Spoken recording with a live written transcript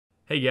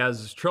Hey guys,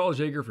 this is Charles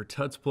Yeager for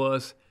Tuts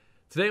Plus.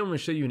 Today I'm going to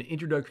show you an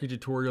introductory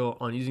tutorial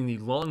on using the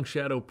long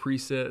shadow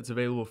preset that's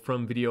available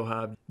from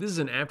Videohive. This is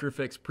an After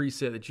Effects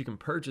preset that you can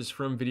purchase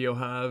from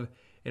Videohive,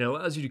 and it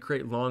allows you to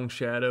create long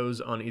shadows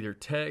on either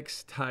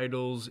text,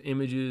 titles,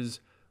 images,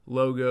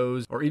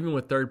 logos, or even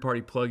with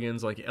third-party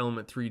plugins like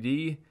Element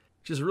 3D. It's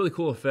just a really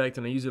cool effect,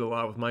 and I use it a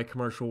lot with my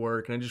commercial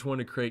work, and I just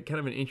wanted to create kind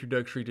of an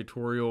introductory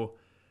tutorial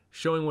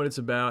showing what it's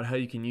about, how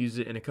you can use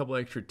it, and a couple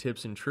extra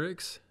tips and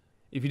tricks.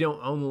 If you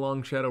don't own the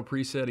long shadow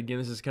preset, again,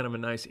 this is kind of a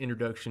nice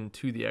introduction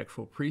to the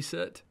actual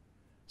preset.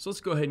 So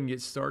let's go ahead and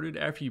get started.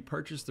 After you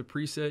purchase the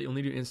preset, you'll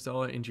need to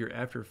install it into your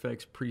After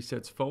Effects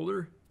presets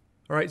folder.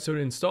 All right, so to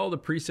install the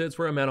presets,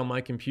 where I'm at on my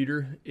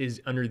computer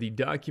is under the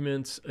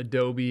Documents,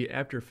 Adobe,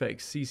 After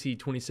Effects CC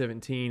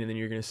 2017, and then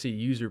you're gonna see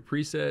User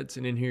Presets,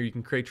 and in here you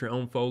can create your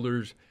own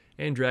folders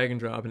and drag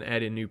and drop and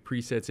add in new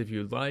presets if you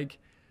would like.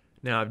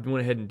 Now I've went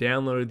ahead and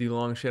downloaded the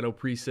long shadow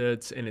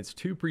presets, and it's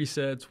two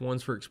presets,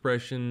 one's for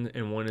expression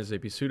and one is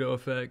a pseudo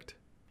effect.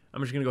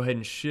 I'm just going to go ahead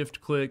and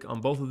shift click on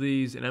both of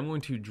these, and I'm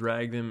going to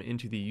drag them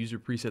into the user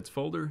presets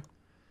folder,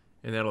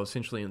 and that'll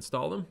essentially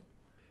install them.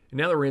 And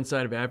now that we're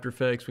inside of After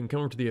Effects, we can come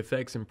over to the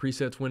effects and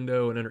presets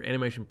window, and under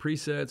animation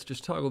presets,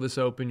 just toggle this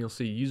open. You'll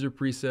see user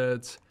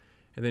presets,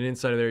 and then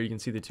inside of there you can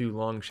see the two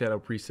long shadow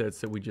presets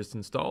that we just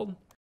installed.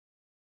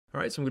 All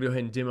right, so I'm going to go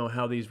ahead and demo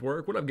how these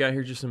work. What I've got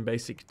here is just some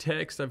basic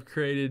text I've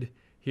created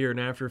here in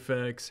After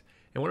Effects.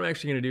 And what I'm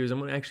actually going to do is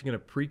I'm actually going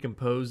to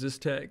pre-compose this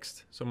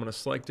text. So I'm going to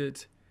select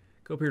it,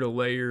 go up here to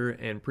Layer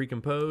and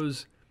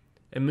Pre-compose,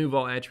 and move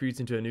all attributes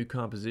into a new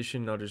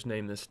composition. I'll just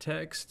name this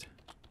text.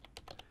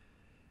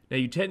 Now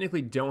you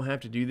technically don't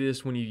have to do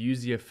this when you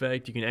use the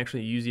effect. You can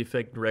actually use the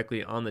effect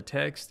directly on the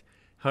text.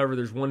 However,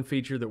 there's one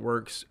feature that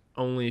works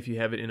only if you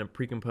have it in a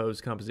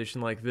pre-composed composition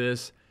like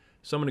this.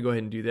 So I'm going to go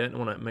ahead and do that. I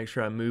want to make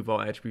sure I move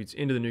all attributes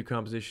into the new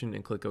composition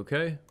and click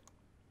OK.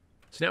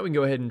 So now we can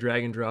go ahead and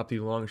drag and drop the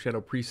long shadow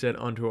preset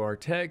onto our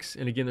text.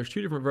 And again, there's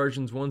two different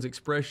versions. One's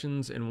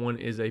expressions and one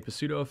is a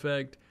pseudo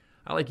effect.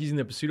 I like using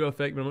the pseudo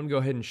effect, but I'm going to go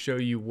ahead and show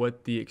you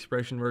what the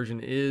expression version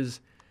is.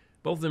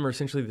 Both of them are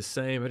essentially the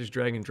same. I just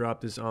drag and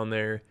drop this on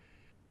there.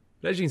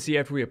 But as you can see,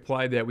 after we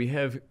applied that, we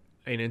have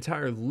an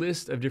entire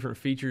list of different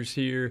features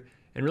here.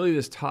 And really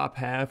this top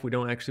half we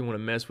don't actually want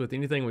to mess with.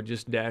 Anything with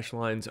just dash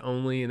lines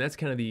only, and that's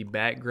kind of the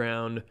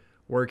background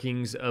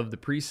workings of the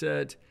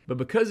preset. But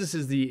because this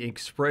is the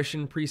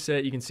expression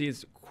preset, you can see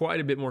it's quite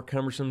a bit more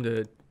cumbersome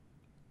to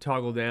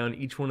toggle down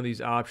each one of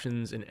these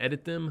options and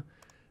edit them.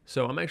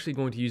 So I'm actually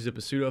going to use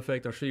the pseudo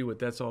effect. I'll show you what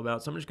that's all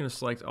about. So I'm just going to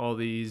select all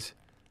these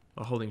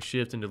while holding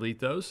shift and delete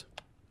those.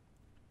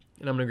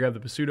 And I'm going to grab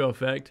the pseudo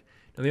effect.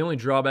 Now the only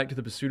drawback to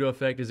the pseudo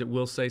effect is it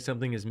will say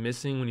something is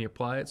missing when you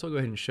apply it, so I'll go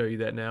ahead and show you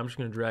that now. I'm just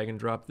going to drag and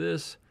drop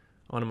this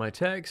onto my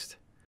text.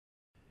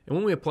 And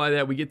when we apply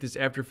that, we get this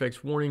After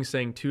Effects warning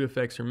saying two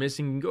effects are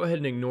missing. You can go ahead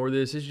and ignore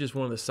this. This is just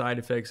one of the side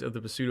effects of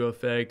the pseudo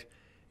effect.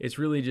 It's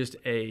really just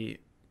a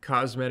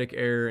cosmetic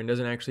error and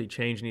doesn't actually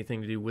change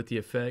anything to do with the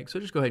effect.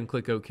 So just go ahead and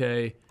click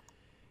OK.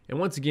 And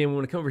once again, we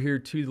want to come over here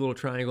to the little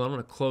triangle. I'm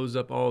going to close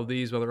up all of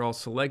these while they're all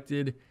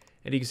selected.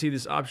 And you can see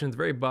this option at the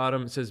very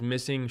bottom. It says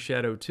missing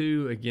shadow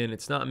 2. Again,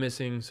 it's not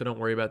missing, so don't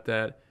worry about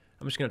that.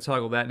 I'm just going to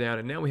toggle that down.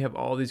 And now we have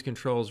all these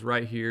controls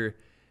right here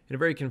in a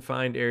very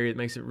confined area that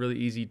makes it really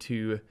easy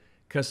to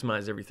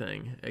customize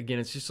everything. Again,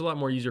 it's just a lot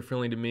more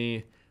user-friendly to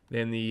me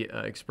than the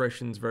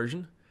expressions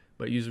version,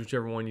 but use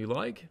whichever one you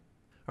like.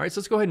 All right,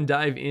 so let's go ahead and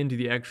dive into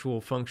the actual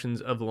functions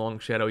of the long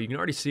shadow. You can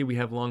already see we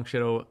have long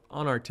shadow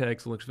on our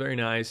text. It looks very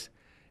nice.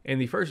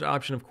 And the first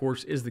option, of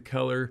course, is the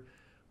color,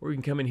 where we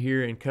can come in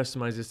here and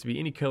customize this to be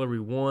any color we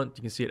want.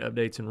 You can see it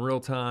updates in real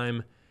time,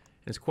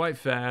 and it's quite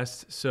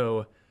fast.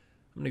 So I'm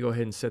going to go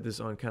ahead and set this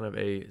on kind of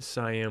a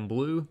cyan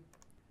blue.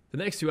 The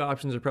next two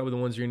options are probably the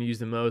ones you're going to use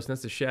the most, and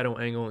that's the shadow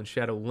angle and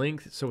shadow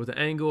length. So with the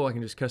angle, I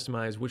can just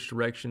customize which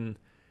direction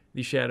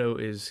the shadow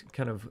is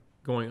kind of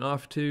going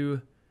off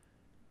to.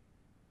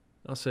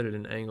 I'll set it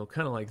an angle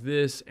kind of like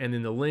this, and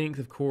then the length,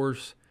 of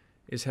course,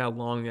 is how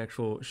long the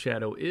actual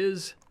shadow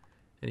is.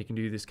 And you can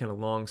do this kind of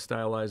long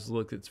stylized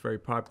look that's very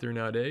popular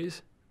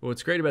nowadays. But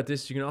what's great about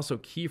this is you can also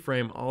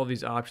keyframe all of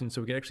these options.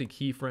 So we can actually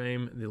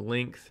keyframe the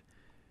length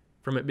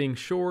from it being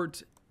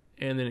short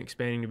and then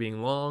expanding to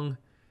being long.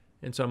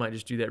 And so I might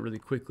just do that really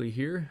quickly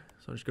here.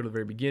 So I'll just go to the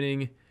very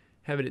beginning,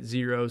 have it at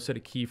 0, set a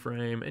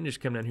keyframe, and just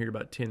come down here to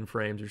about 10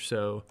 frames or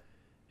so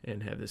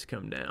and have this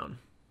come down.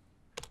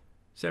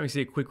 So now we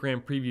see a quick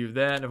RAM preview of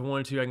that. If I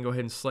wanted to, I can go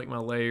ahead and select my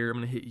layer. I'm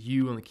going to hit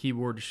U on the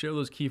keyboard to show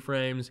those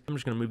keyframes. I'm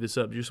just going to move this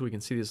up just so we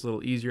can see this a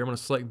little easier. I'm going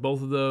to select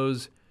both of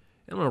those,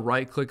 and I'm going to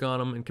right-click on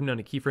them and come down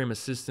to Keyframe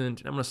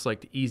Assistant. And I'm going to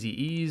select Easy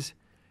Ease,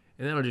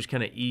 and that'll just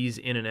kind of ease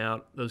in and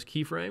out those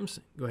keyframes.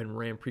 Go ahead and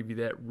RAM preview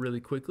that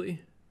really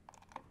quickly.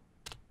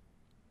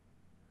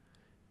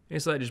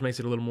 And so that just makes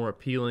it a little more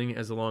appealing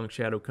as the long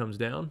shadow comes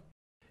down.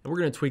 And we're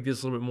going to tweak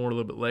this a little bit more a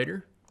little bit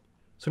later.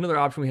 So another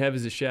option we have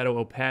is the shadow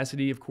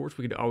opacity. Of course,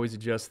 we could always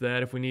adjust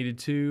that if we needed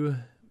to,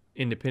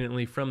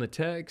 independently from the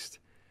text.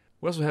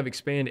 We also have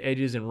expand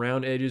edges and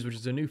round edges, which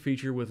is a new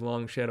feature with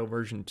long shadow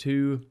version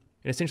 2.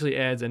 and essentially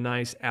adds a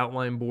nice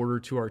outline border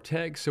to our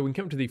text. So we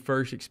can come to the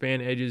first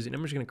expand edges, and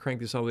I'm just going to crank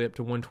this all the way up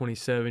to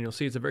 127. You'll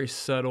see it's a very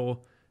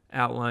subtle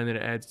outline that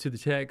it adds to the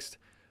text.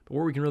 But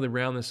where we can really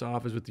round this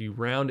off is with the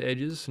round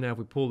edges. So now if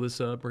we pull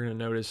this up, we're going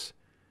to notice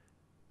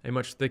a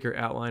much thicker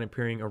outline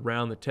appearing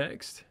around the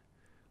text.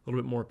 A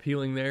little bit more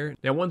appealing there.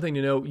 Now, one thing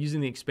to note,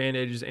 using the expand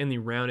edges and the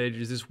round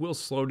edges, this will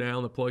slow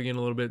down the plugin a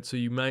little bit, so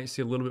you might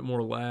see a little bit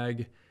more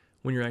lag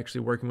when you're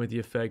actually working with the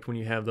effect when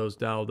you have those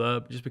dialed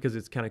up, just because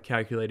it's kind of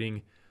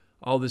calculating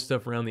all this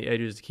stuff around the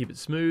edges to keep it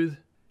smooth.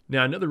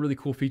 Now, another really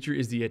cool feature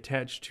is the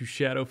attach to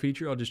shadow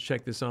feature. I'll just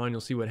check this on,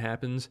 you'll see what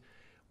happens.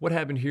 What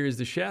happened here is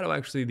the shadow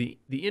actually,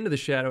 the end of the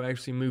shadow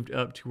actually moved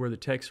up to where the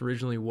text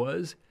originally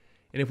was.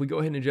 And if we go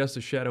ahead and adjust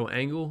the shadow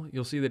angle,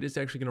 you'll see that it's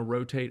actually going to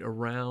rotate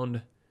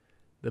around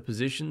the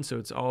position. So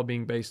it's all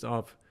being based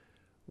off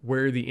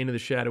where the end of the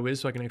shadow is.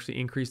 So I can actually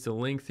increase the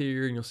length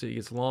here, and you'll see it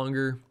gets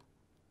longer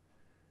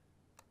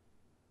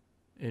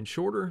and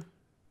shorter.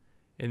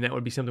 And that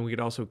would be something we could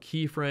also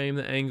keyframe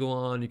the angle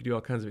on. You could do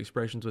all kinds of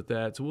expressions with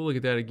that. So we'll look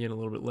at that again a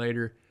little bit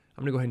later.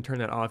 I'm gonna go ahead and turn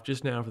that off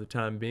just now for the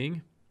time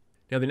being.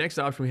 Now the next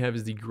option we have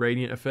is the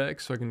gradient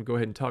effect. So I can go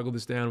ahead and toggle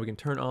this down. We can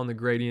turn on the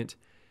gradient.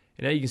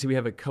 And now you can see we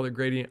have a color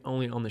gradient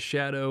only on the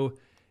shadow.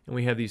 And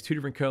we have these two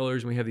different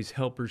colors, and we have these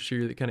helpers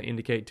here that kind of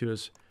indicate to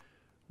us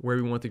where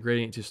we want the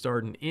gradient to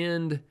start and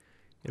end.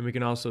 And we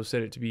can also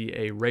set it to be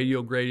a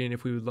radial gradient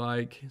if we would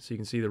like. So you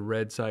can see the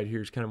red side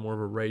here is kind of more of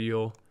a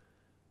radial.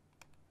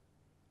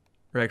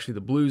 Or actually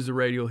the blue is the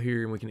radial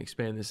here, and we can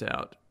expand this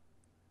out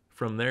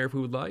from there if we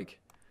would like.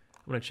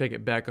 I'm going to check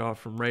it back off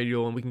from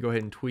radial, and we can go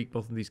ahead and tweak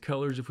both of these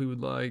colors if we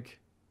would like.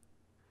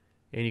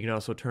 And you can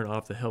also turn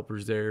off the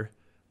helpers there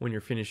when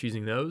you're finished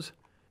using those.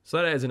 So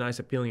that adds a nice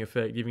appealing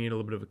effect, giving it a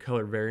little bit of a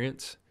color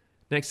variance.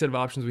 Next set of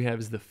options we have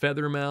is the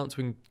feather amount. So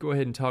we can go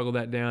ahead and toggle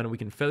that down, and we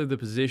can feather the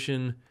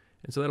position.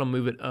 And so that'll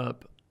move it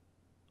up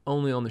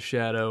only on the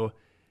shadow.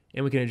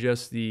 And we can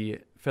adjust the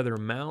feather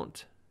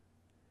amount.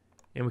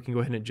 And we can go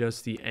ahead and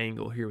adjust the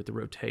angle here with the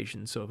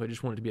rotation. So if I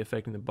just want it to be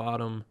affecting the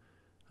bottom,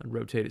 I'd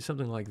rotate it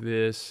something like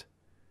this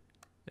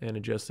and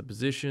adjust the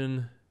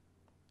position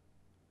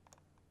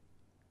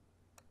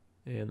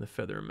and the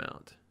feather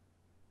amount.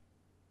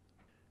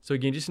 So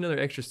again, just another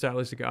extra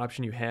stylistic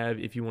option you have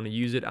if you want to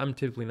use it. I'm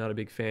typically not a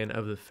big fan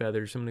of the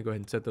feathers, so I'm going to go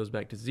ahead and set those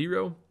back to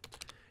 0.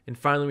 And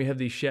finally, we have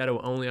the shadow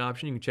only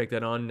option. You can check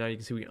that on. Now you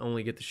can see we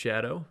only get the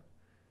shadow.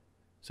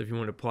 So if you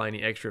want to apply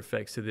any extra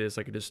effects to this,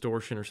 like a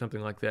distortion or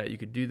something like that, you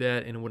could do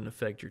that and it wouldn't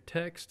affect your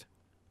text.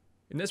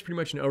 And that's pretty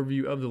much an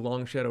overview of the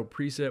long shadow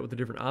preset with the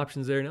different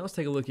options there. Now let's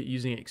take a look at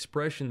using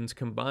expressions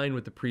combined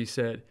with the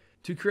preset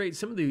to create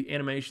some of the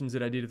animations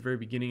that I did at the very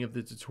beginning of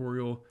the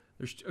tutorial.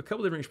 There's a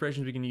couple different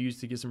expressions we can use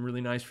to get some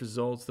really nice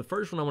results. The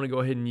first one I want to go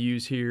ahead and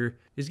use here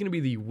is going to be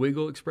the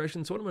wiggle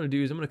expression. So what I'm going to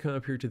do is I'm going to come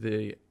up here to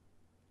the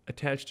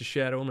attach to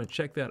shadow. I'm going to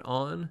check that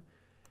on.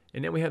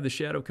 And now we have the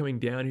shadow coming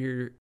down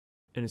here.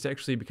 And it's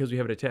actually, because we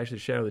have it attached to the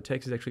shadow, the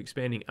text is actually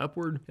expanding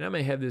upward. And I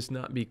may have this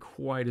not be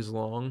quite as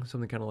long,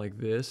 something kind of like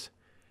this.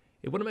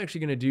 And what I'm actually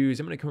going to do is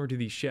I'm going to come over to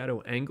the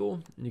shadow angle.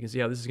 And you can see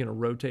how this is going to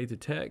rotate the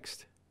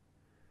text.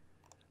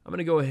 I'm going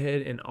to go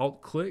ahead and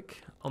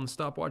alt-click on the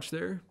stopwatch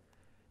there.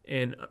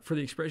 And for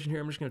the expression here,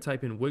 I'm just going to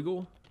type in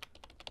wiggle.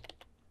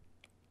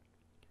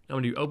 I'm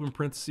going to do open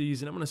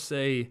parentheses, and I'm going to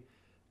say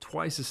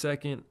twice a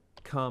second,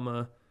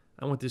 comma,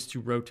 I want this to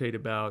rotate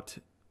about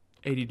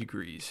 80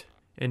 degrees.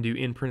 And do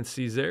in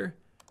parentheses there.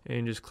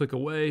 And just click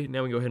away.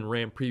 Now we can go ahead and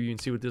RAM preview and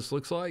see what this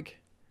looks like.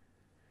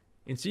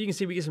 And so you can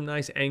see we get some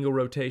nice angle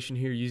rotation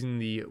here using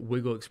the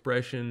wiggle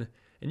expression.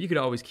 And you could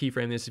always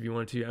keyframe this if you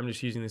wanted to. I'm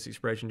just using this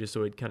expression just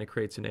so it kind of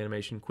creates an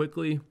animation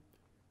quickly.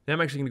 Now I'm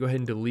actually going to go ahead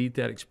and delete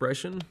that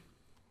expression.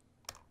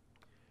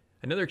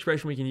 Another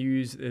expression we can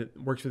use that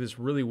works with this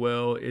really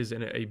well is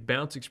a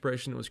bounce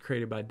expression that was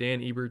created by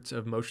Dan Eberts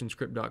of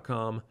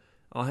motionscript.com.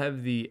 I'll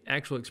have the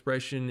actual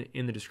expression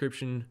in the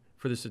description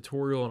for this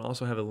tutorial, and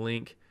also have a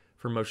link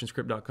for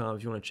motionscript.com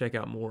if you want to check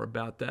out more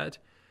about that.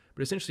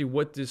 But essentially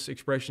what this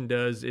expression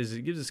does is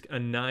it gives us a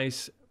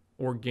nice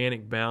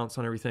organic bounce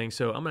on everything.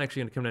 So I'm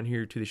actually going to come down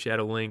here to the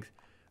shadow length.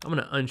 I'm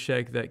going to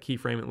uncheck that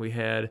keyframe that we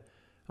had.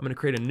 I'm going to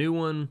create a new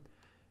one,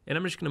 and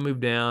I'm just going to move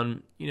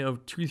down,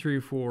 2, 3,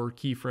 or 4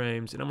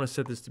 keyframes, and I'm going to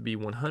set this to be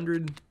 100.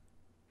 And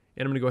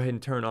I'm going to go ahead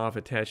and turn off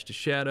attach to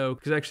shadow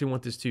because I actually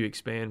want this to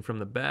expand from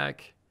the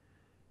back.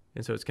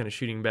 And so it's kind of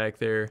shooting back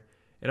there.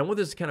 And I want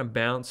this to kind of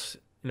bounce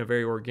in a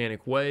very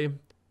organic way.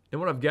 And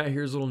what I've got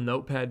here is a little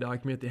notepad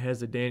document that has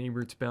the Dan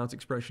Eberts bounce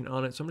expression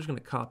on it. So I'm just going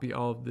to copy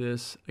all of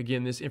this.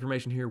 Again, this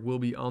information here will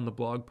be on the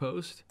blog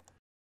post.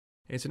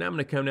 And so now I'm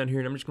going to come down here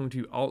and I'm just going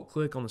to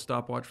alt-click on the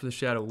stopwatch for the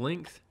shadow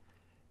length.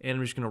 And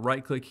I'm just going to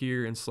right-click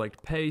here and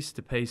select paste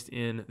to paste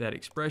in that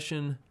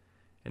expression.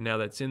 And now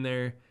that's in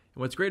there. And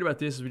what's great about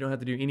this is we don't have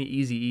to do any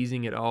easy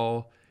easing at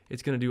all.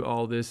 It's going to do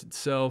all this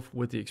itself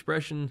with the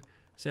expression.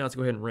 So now let's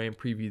go ahead and RAM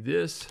preview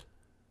this.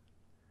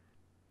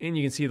 And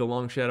you can see the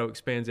long shadow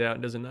expands out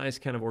and does a nice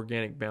kind of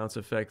organic bounce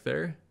effect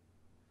there.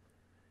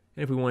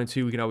 And if we wanted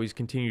to, we can always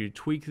continue to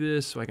tweak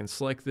this. So I can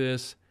select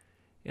this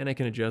and I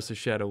can adjust the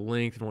shadow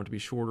length if I want it to be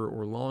shorter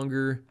or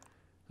longer.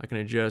 I can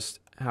adjust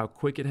how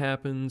quick it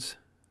happens.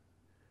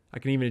 I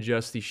can even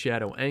adjust the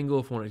shadow angle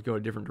if I want it to go a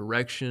different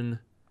direction.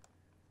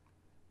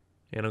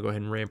 And I'll go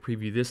ahead and RAM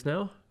preview this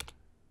now.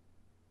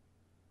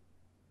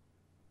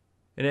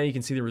 And now you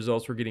can see the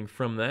results we're getting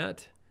from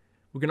that.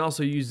 We can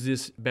also use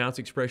this bounce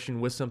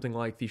expression with something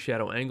like the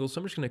shadow angle. So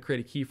I'm just going to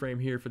create a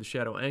keyframe here for the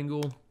shadow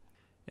angle.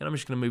 And I'm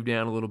just going to move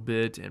down a little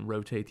bit and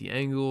rotate the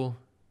angle.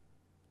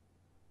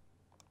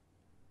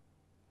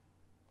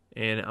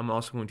 And I'm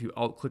also going to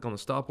alt-click on the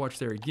stopwatch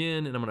there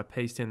again, and I'm going to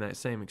paste in that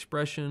same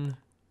expression.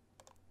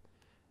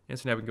 And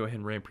so now we can go ahead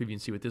and RAM preview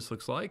and see what this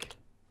looks like.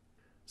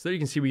 So there you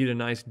can see we get a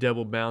nice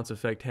double bounce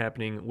effect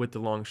happening with the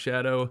long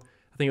shadow.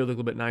 I think it would look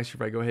a little bit nicer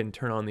if I go ahead and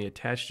turn on the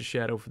attach to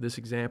shadow for this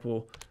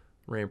example.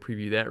 RAM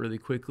preview that really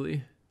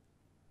quickly.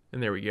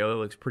 And there we go, that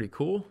looks pretty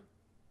cool.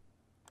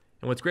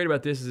 And what's great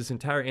about this is this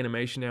entire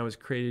animation now is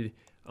created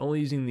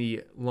only using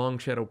the long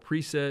shadow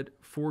preset,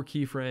 4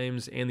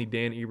 keyframes, and the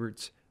Dan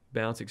Ebert's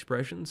bounce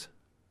expressions.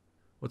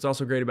 What's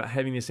also great about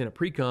having this in a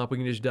pre-comp, we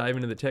can just dive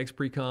into the text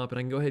pre-comp and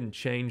I can go ahead and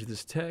change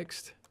this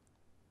text.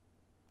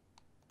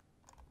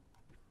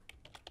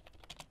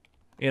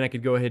 And I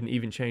could go ahead and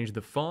even change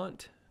the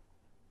font.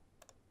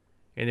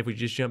 And if we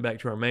just jump back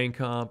to our main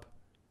comp,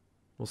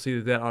 we'll see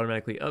that that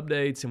automatically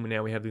updates, and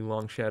now we have the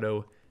long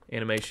shadow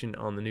animation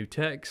on the new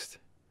text,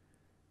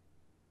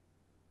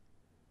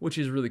 which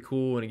is really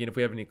cool. And again, if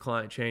we have any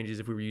client changes,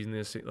 if we were using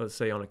this, let's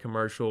say on a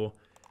commercial,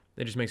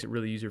 that just makes it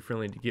really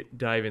user-friendly to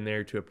dive in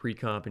there to a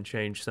pre-comp and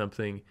change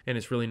something, and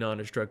it's really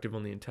non-destructive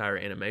on the entire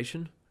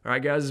animation. All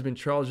right, guys, this has been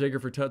Charles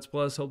Yeager for Tuts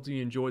Plus. Hope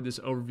you enjoyed this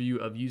overview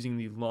of using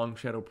the long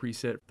shadow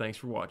preset. Thanks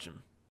for watching.